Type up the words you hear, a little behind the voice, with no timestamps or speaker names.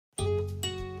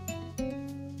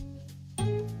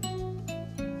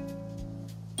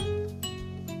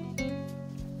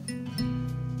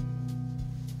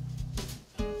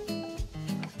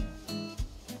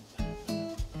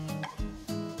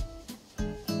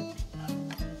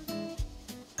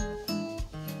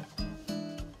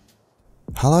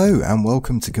Hello and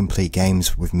welcome to Complete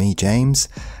Games with me, James,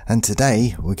 and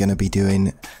today we're going to be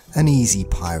doing an easy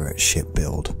pirate ship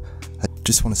build. I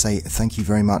just want to say thank you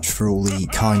very much for all the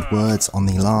kind words on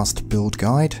the last build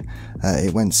guide.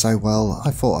 It went so well,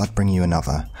 I thought I'd bring you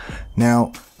another.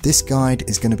 Now, this guide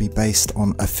is going to be based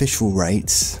on official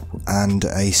rates, and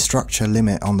a structure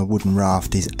limit on the wooden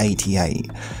raft is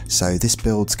 88. So this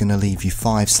build's going to leave you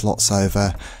 5 slots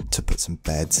over to put some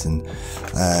beds and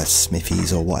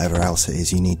smithies or whatever else it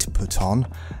is you need to put on.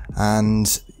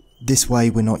 And this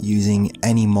way we're not using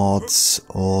any mods,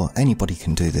 or anybody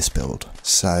can do this build.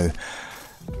 So,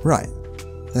 right,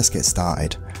 let's get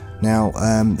started. Now,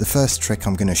 the first trick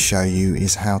I'm going to show you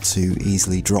is how to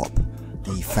easily drop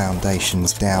the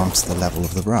foundations down to the level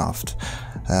of the raft.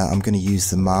 I'm going to use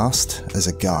the mast as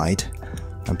a guide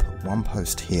and put one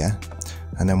post here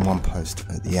and then one post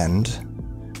at the end,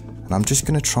 and I'm just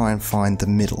going to try and find the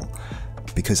middle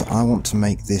because I want to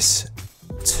make this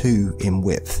 2 in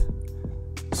width.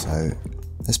 So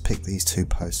let's pick these 2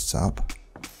 posts up.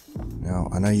 Now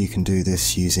I know you can do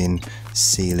this using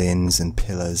ceilings and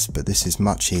pillars, but this is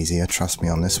much easier, trust me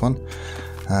on this one.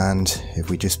 And if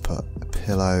we just put a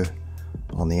pillow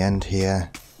on the end here,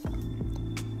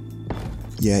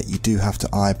 yeah, you do have to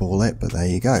eyeball it, but there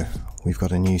you go. We've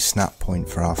got a new snap point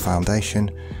for our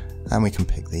foundation, and we can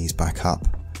pick these back up.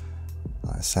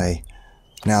 Like I say,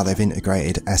 now they've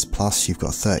integrated S+, you've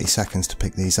got 30 seconds to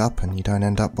pick these up and you don't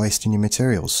end up wasting your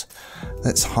materials.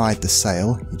 Let's hide the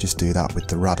sail, you just do that with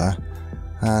the rudder,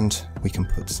 and we can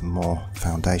put some more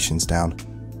foundations down.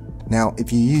 Now,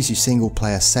 if you use your single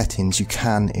player settings, you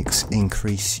can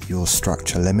increase your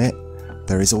structure limit.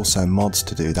 There is also mods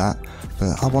to do that,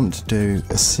 but I want to do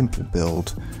a simple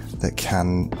build that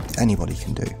anybody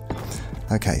can do.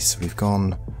 Okay, so we've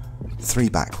gone 3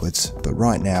 backwards, but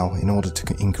right now, in order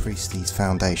to increase these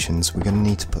foundations, we're going to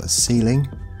need to put a ceiling,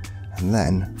 and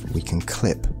then we can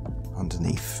clip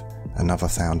underneath another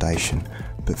foundation.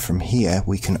 But from here,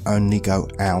 we can only go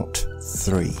out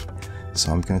 3.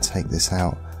 So I'm going to take this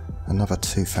out, another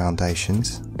 2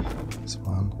 foundations. That's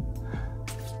 1.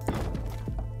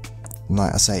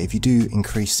 Like I say, if you do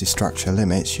increase the structure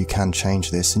limits, you can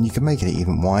change this and you can make it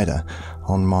even wider.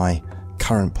 On my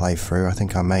current playthrough, I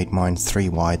think I made mine 3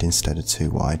 wide instead of 2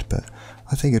 wide, but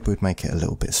I figured we'd make it a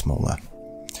little bit smaller.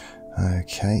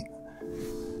 Okay,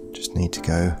 just need to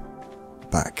go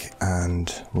back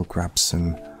and we'll grab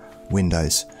some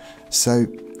windows. So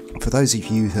for those of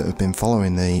you that have been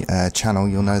following the channel,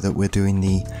 you'll know that we're doing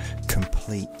the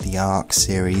ARK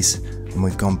series, and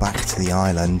we've gone back to the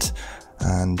island.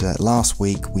 And last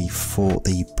week we fought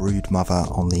the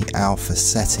Broodmother on the alpha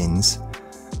settings,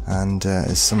 and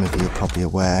as some of you are probably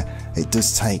aware, it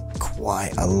does take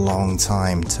quite a long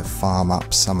time to farm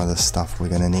up some of the stuff we're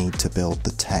going to need to build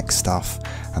the tech stuff,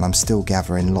 and I'm still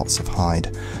gathering lots of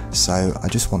hide. So I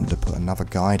just wanted to put another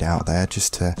guide out there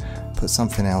just to put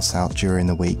something else out during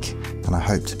the week, and I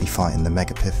hope to be fighting the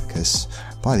Megapithecus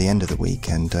by the end of the week,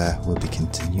 and we'll be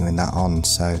continuing that on.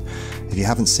 So if you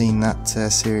haven't seen that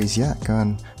series yet, go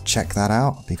and check that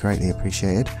out, it'd be greatly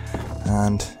appreciated.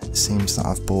 And it seems that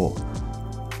I've bought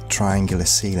triangular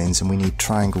ceilings and we need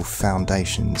triangle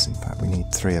foundations. In fact, we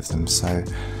need 3 of them. So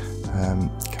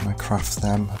can I craft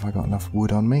them? Have I got enough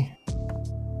wood on me?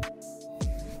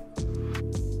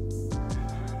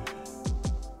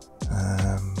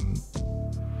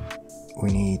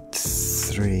 We need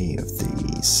 3 of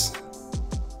these.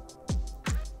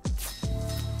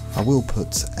 I will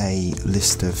put a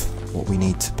list of what we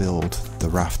need to build the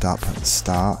raft up at the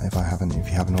start if you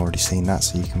haven't already seen that,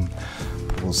 so you can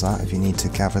pause that if you need to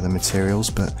gather the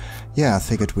materials. But yeah, I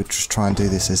figured we'd just try and do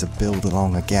this as a build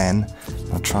along again.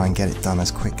 I'll try and get it done as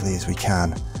quickly as we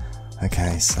can.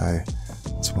 Okay, so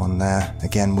that's 1 there.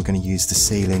 Again, we're going to use the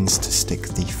ceilings to stick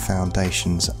the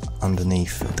foundations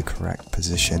underneath at the correct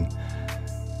position.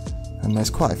 And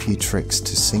there's quite a few tricks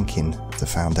to sinking the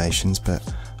foundations, but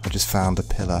I just found a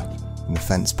pillar in the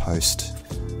fence post,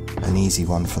 an easy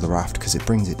one for the raft because it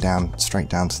brings it down straight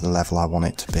down to the level I want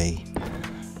it to be.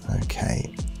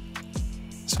 Okay,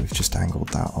 so we've just angled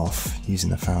that off using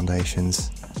the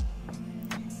foundations.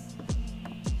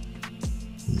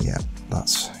 Yep,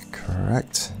 that's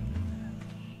correct.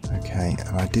 Okay,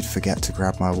 and I did forget to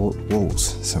grab my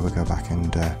walls, so we'll go back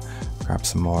and grab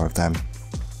some more of them.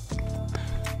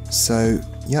 So,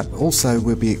 yep, also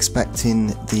we'll be expecting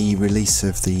the release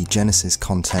of the Genesis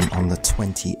content on the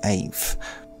 28th,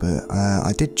 but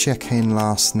I did check in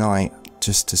last night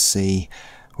just to see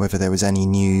whether there was any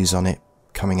news on it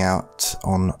coming out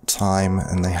on time,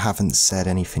 and they haven't said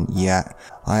anything yet.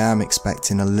 I am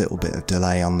expecting a little bit of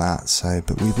delay on that,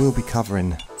 but we will be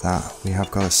covering that. We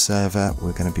have got a server,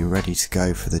 we're going to be ready to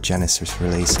go for the Genesis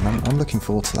release, and I'm looking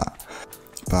forward to that.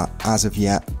 But as of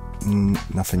yet,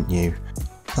 nothing new.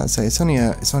 Like I say, it's only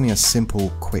a simple,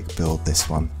 quick build, this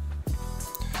one.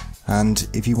 And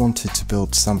if you wanted to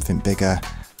build something bigger,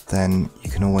 then you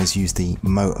can always use the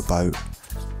motorboat.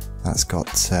 That's got,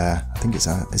 I think is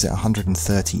it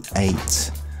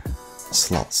 138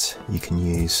 slots you can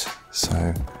use.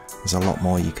 So there's a lot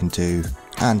more you can do,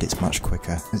 and it's much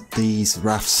quicker. These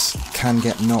rafts can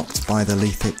get knocked by the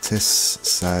Lethictus,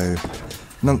 so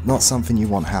not something you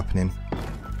want happening.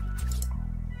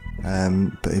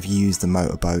 But if you use the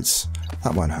motorboats,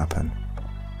 that won't happen.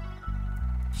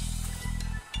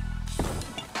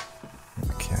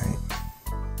 Okay.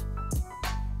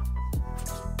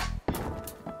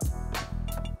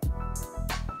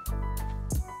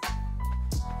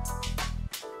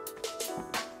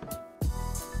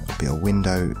 There'll be a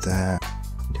window there.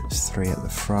 There's 3 at the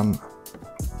front.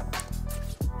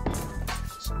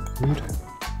 Some food.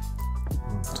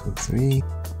 1, 2, 3.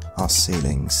 Our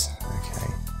ceilings.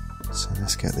 Okay. So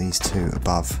let's get these 2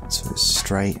 above so it's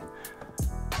straight,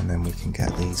 and then we can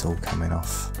get these all coming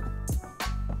off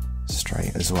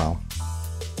straight as well.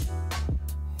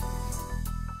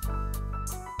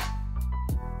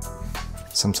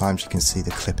 Sometimes you can see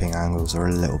the clipping angles are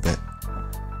a little bit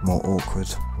more awkward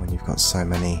when you've got so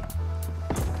many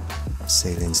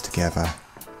ceilings together.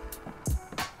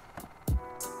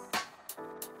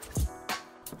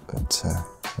 But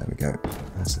there we go,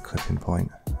 there's the clipping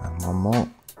point, and one more.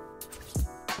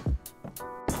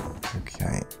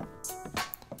 Okay,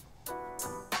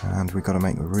 and we've got to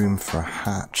make room for a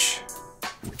hatch,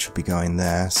 which will be going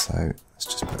there, so let's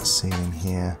just put a ceiling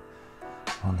here,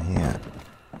 one here,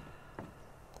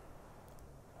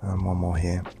 and one more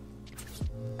here.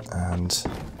 And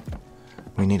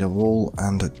we need a wall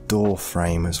and a door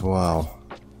frame as well.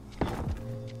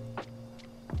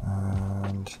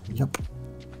 And yep,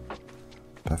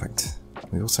 perfect.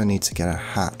 We also need to get a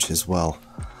hatch as well,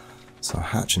 so a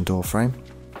hatch and door frame.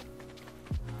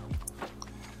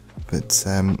 But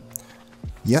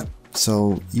yep,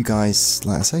 so you guys,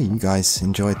 like I say, you guys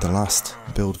enjoyed the last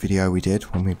build video we did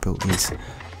when we built these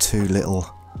 2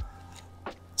 little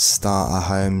starter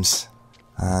homes,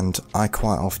 and I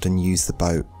quite often use the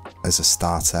boat as a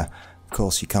starter. Of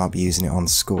course you can't be using it on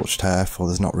scorched earth, or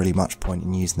there's not really much point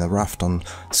in using the raft on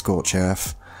scorched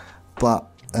earth, but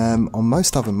on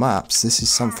most other maps this is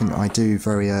something I do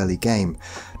very early game.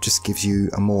 Just gives you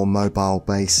a more mobile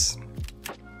base,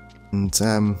 and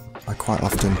I quite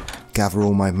often gather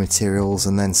all my materials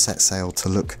and then set sail to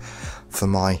look for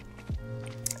my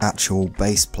actual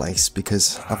base place,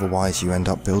 because otherwise you end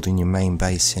up building your main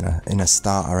base in a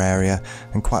starter area,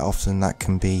 and quite often that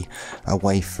can be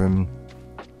away from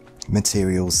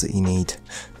materials that you need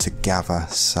to gather.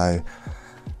 So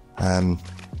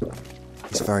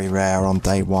it's very rare on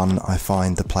day one I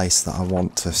find the place that I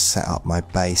want to set up my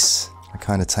base. I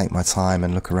kind of take my time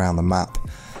and look around the map,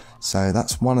 so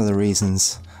that's one of the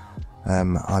reasons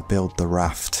I build the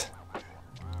raft,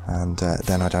 and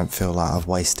then I don't feel like I've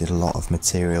wasted a lot of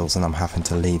materials and I'm having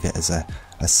to leave it as a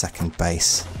second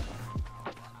base.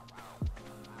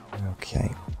 Okay,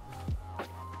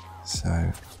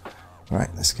 so right,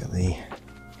 let's get the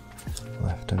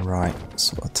left and right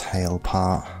sort of tail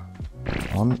part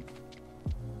on,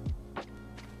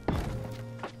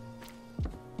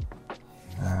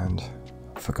 and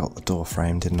I forgot the door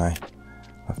frame, didn't I?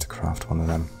 I have to craft one of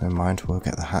them. Never mind, we'll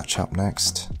get the hatch up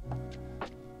next.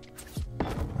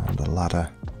 And a ladder.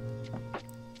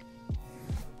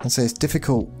 And so it's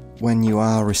difficult when you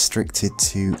are restricted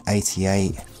to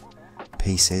 88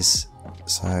 pieces,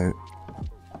 so,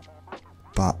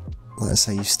 but let's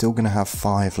say you're still going to have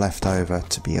 5 left over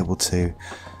to be able to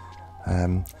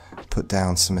put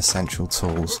down some essential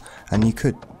tools, and you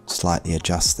could slightly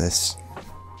adjust this.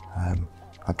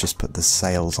 I've just put the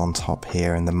sails on top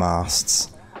here and the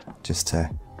masts just to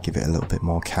give it a little bit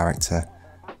more character,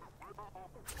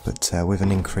 but with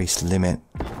an increased limit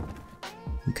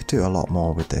you could do a lot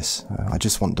more with this. I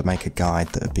just want to make a guide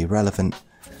that would be relevant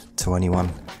to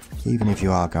anyone, even if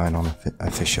you are going on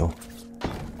official.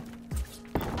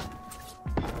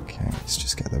 Okay, let's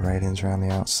just get the railings around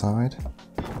the outside.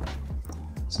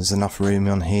 So there's enough room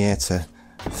on here to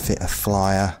fit a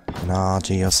flyer, an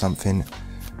RG or something.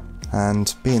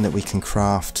 And being that we can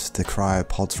craft the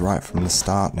cryopods right from the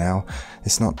start now,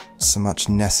 it's not so much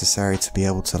necessary to be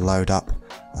able to load up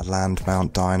a land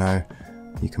mount dino.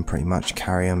 You can pretty much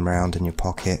carry them around in your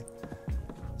pocket.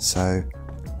 So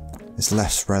it's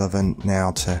less relevant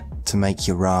now to make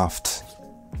your raft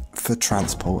for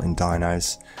transporting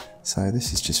dinos. So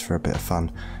this is just for a bit of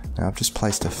fun. Now I've just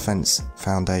placed a fence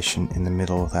foundation in the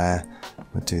middle there.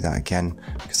 We'll do that again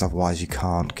because otherwise you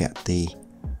can't get the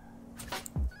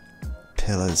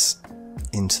pillars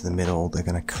into the middle, they're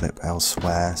going to clip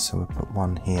elsewhere. So we'll put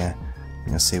one here,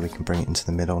 and you'll see we can bring it into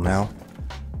the middle now.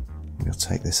 We'll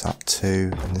take this up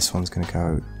 2, and this one's going to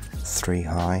go 3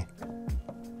 high.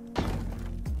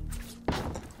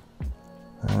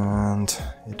 And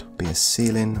it'll be a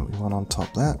ceiling that we want on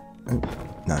top there. Oh,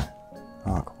 no.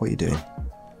 ARK, what are you doing?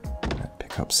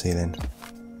 Pick up ceiling.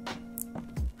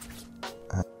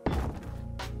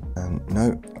 And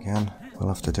no, again, we'll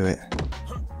have to do it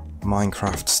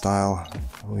Minecraft style.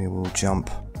 We will jump.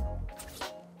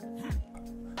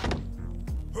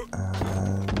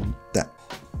 And there.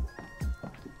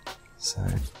 So,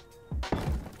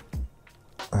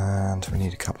 and we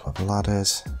need a couple of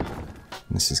ladders. And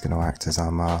this is going to act as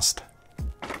our mast.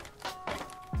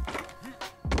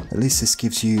 At least this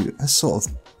gives you a sort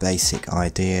of basic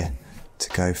idea to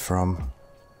go from.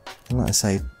 And like I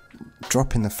say,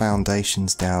 dropping the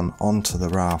foundations down onto the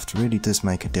raft really does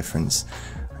make a difference.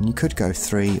 And you could go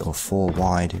 3 or 4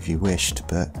 wide if you wished,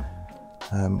 but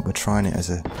we're trying it as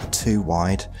a 2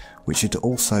 wide, which would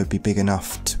also be big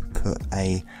enough to put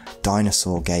a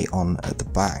dinosaur gate on at the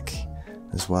back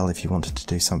as well if you wanted to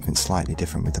do something slightly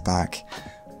different with the back.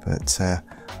 But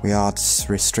we are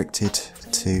restricted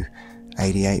to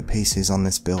 88 pieces on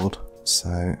this build,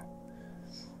 so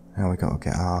now we've got to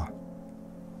get our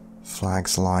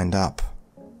flags lined up.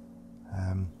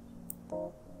 I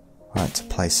like to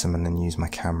place them and then use my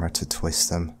camera to twist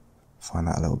them. Find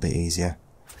that a little bit easier.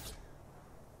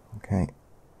 Okay.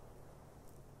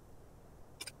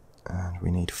 And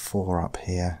we need 4 up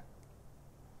here.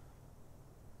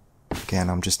 Again,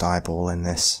 I'm just eyeballing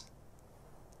this.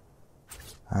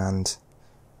 And,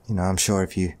 you know, I'm sure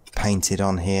if you painted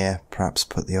on here, perhaps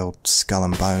put the old skull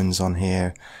and bones on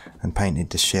here and painted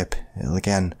the ship, it'll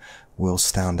again will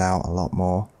stand out a lot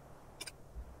more.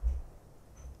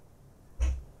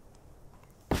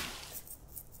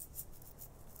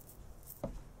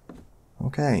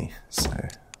 Okay, so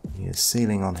we need a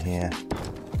ceiling on here,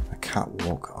 a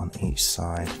catwalk on each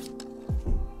side,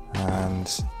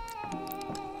 and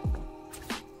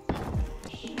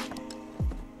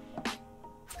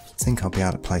I think I'll be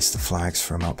able to place the flags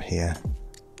from up here.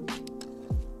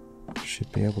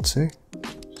 Should be able to.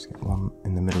 Just get one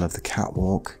in the middle of the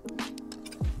catwalk,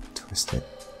 twist it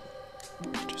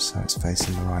just so it's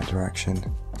facing the right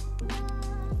direction.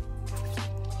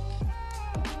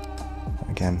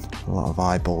 Again, a lot of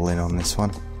eyeballing on this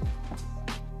one,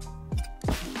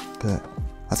 but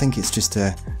I think it's just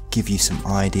to give you some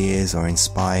ideas or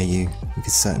inspire you. You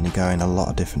could certainly go in a lot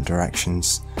of different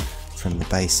directions from the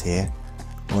base here,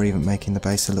 or even making the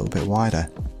base a little bit wider.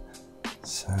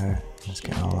 So let's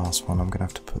get our last one. I'm going to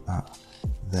have to put that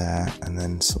there and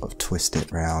then sort of twist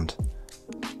it round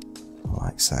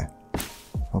like so.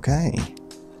 Okay,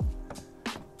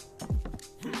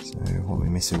 so what are we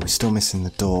missing? We're still missing the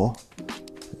door.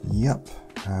 Yep,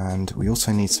 and we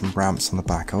also need some ramps on the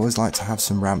back. I always like to have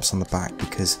some ramps on the back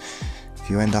because if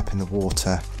you end up in the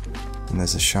water and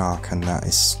there's a shark, and that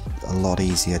is a lot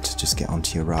easier to just get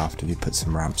onto your raft if you put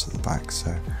some ramps at the back.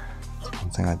 So one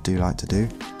thing I do like to do.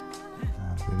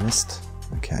 We missed.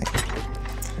 Okay.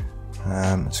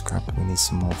 Let's grab. We need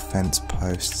some more fence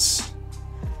posts,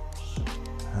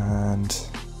 and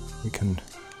we can,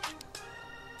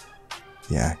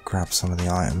 yeah, grab some of the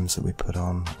items that we put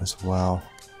on as well.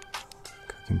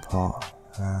 Cooking pot,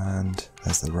 and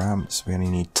there's the ramps. We only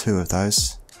need 2 of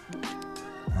those,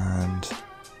 and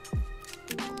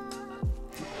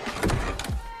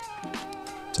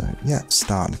so yeah, it's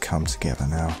starting to come together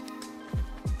now.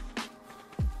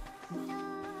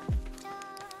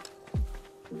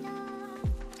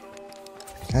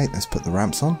 Okay, let's put the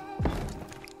ramps on.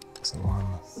 So 1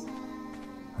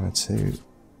 and 2.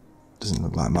 Doesn't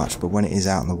look like much, but when it is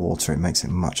out in the water, it makes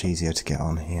it much easier to get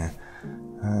on here.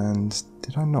 And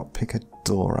did I not pick a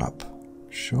door up? I'm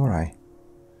sure I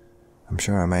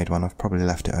made one. I've probably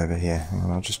left it over here. Hang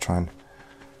on, I'll just try and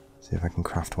see if I can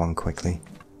craft one quickly.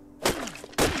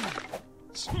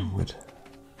 Some wood.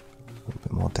 A little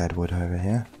bit more dead wood over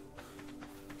here.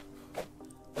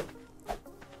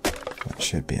 That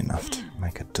should be enough to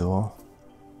make a door.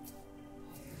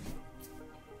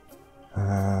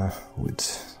 Wood.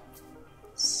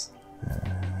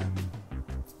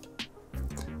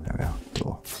 There we are,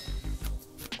 door.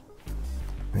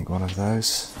 Make one of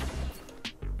those.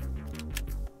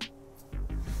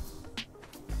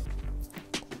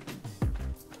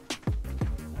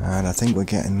 And I think we're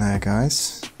getting there,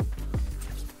 guys.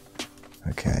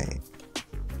 Okay.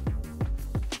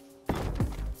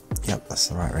 Yep, that's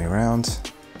the right way around.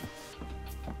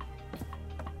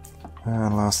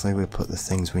 And lastly, we'll put the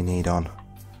things we need on.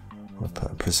 We'll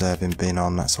put a preserving bin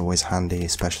on, that's always handy,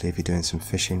 especially if you're doing some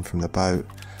fishing from the boat.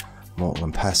 Mortar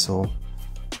and pestle.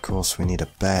 Of course, we need a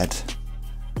bed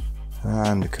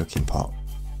and a cooking pot.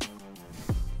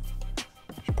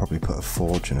 Should probably put a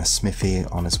forge and a smithy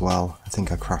on as well. I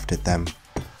think I crafted them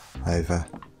over.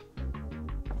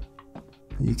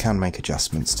 But you can make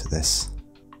adjustments to this.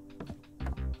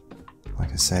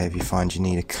 Like I say, if you find you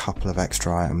need a couple of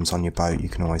extra items on your boat, you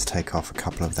can always take off a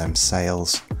couple of them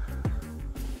sails,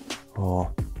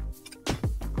 or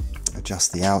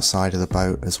adjust the outside of the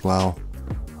boat as well.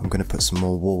 I'm going to put some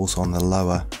more walls on the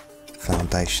lower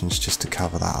foundations just to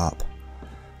cover that up.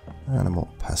 And a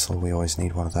mortar pestle, we always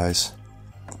need one of those.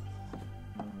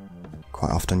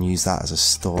 Quite often use that as a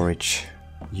storage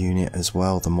unit as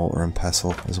well, the mortar and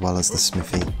pestle, as well as the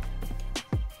smithy.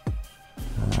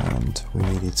 And we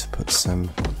needed to put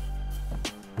some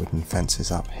wooden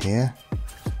fences up here,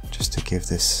 just to give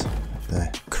this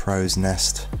the crow's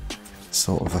nest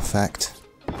sort of effect.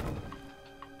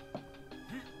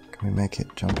 Can we make it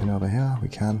jumping over here? We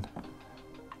can.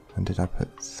 And did I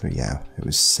put 3? Yeah, it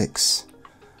was 6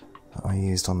 that I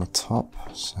used on the top,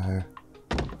 so...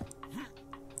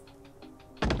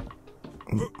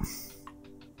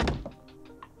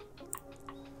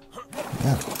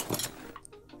 Yeah,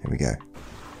 here we go.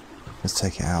 Let's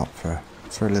take it out for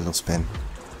a little spin.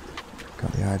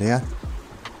 Got the idea?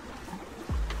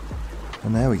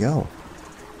 And there we go.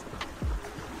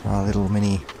 Our little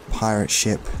mini pirate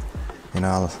ship in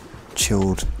our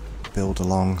chilled build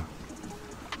along.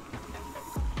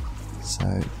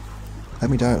 So let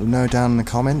me know down in the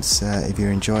comments if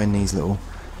you're enjoying these little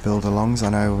build alongs. I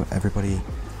know everybody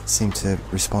seemed to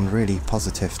respond really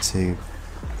positive to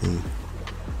the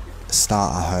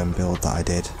starter home build that I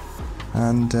did,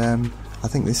 and I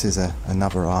think this is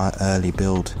another early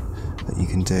build that you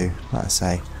can do. Like I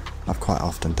say, I've quite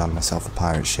often done myself a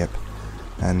pirate ship,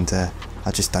 and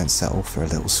I just don't settle for a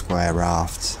little square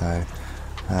raft, so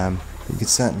you could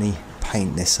certainly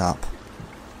paint this up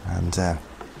and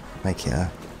make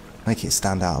it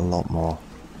stand out a lot more.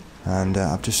 And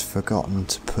I've just forgotten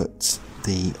to put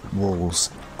the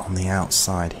walls on the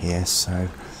outside here, so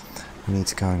we need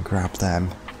to go and grab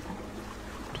them.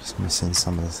 Just missing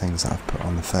some of the things that I've put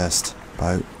on the first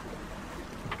boat.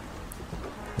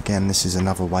 Again, this is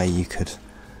another way you could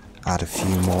add a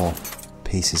few more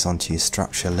pieces onto your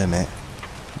structure limit.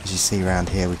 As you see around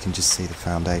here, we can just see the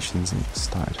foundations, and it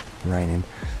started raining.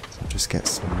 So I'll just get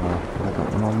some more. Have I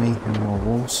got them on me? Any more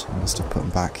walls? I must have put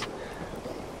them back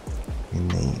in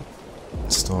the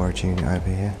storage unit over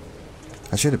here.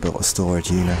 I should have built a storage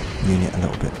unit a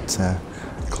little bit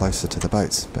closer to the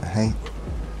boats, but hey,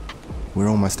 we're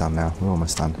almost done now. We're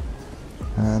almost done.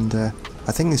 And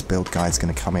I think this build guide's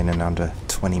going to come in under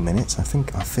 20 minutes. I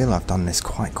feel I've done this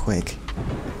quite quick.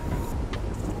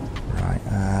 Right,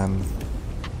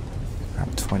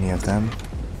 grab 20 of them.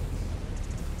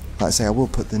 Like I say, I will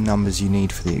put the numbers you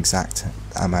need for the exact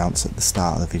amounts at the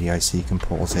start of the video, so you can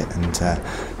pause it and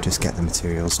just get the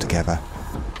materials together.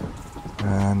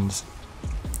 And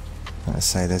like I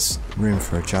say, there's room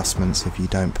for adjustments if you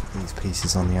don't put these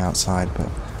pieces on the outside, but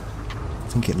I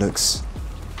think it looks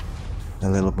a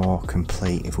little more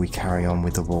complete if we carry on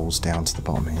with the walls down to the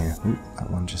bottom here. Ooh, that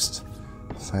one just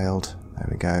failed. There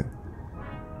we go.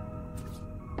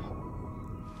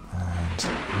 And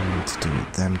we need to do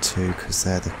them too, because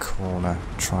they're the corner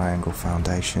triangle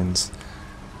foundations.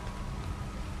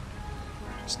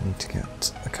 Just need to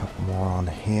get a couple more on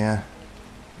here.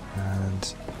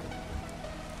 And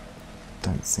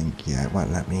don't think, yeah, it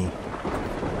won't let me.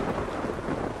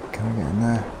 Can I get in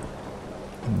there?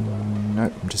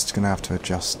 Nope, I'm just going to have to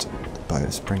adjust the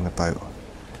boats, bring the boat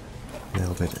a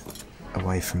little bit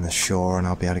away from the shore, and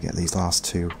I'll be able to get these last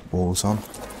 2 walls on.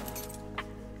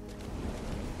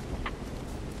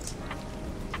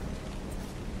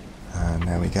 And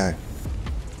there we go.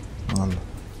 1,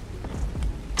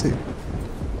 2.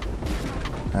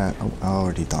 Oh, I've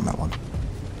already done that one.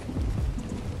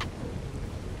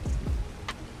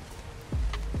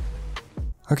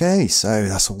 Okay, so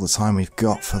that's all the time we've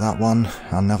got for that one.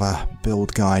 Another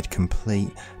build guide complete.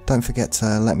 Don't forget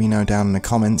to let me know down in the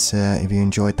comments if you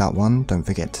enjoyed that one. Don't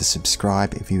forget to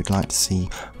subscribe if you would like to see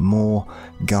more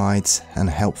guides and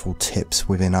helpful tips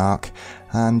within ARK.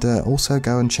 And also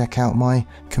go and check out my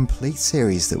complete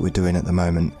series that we're doing at the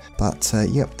moment. But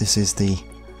yep, this is the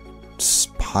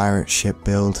pirate ship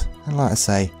build. And like I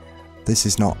say, this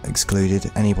is not excluded.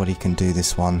 Anybody can do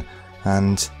this one.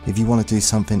 And if you want to do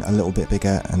something a little bit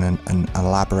bigger and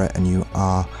elaborate, and you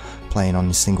are playing on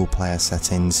your single player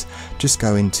settings, just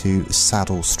go into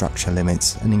saddle structure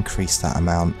limits and increase that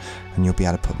amount, and you'll be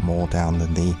able to put more down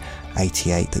than the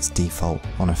 88 that's default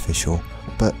on official.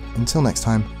 But until next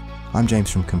time, I'm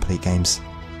James from Complete Games,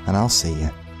 and I'll see you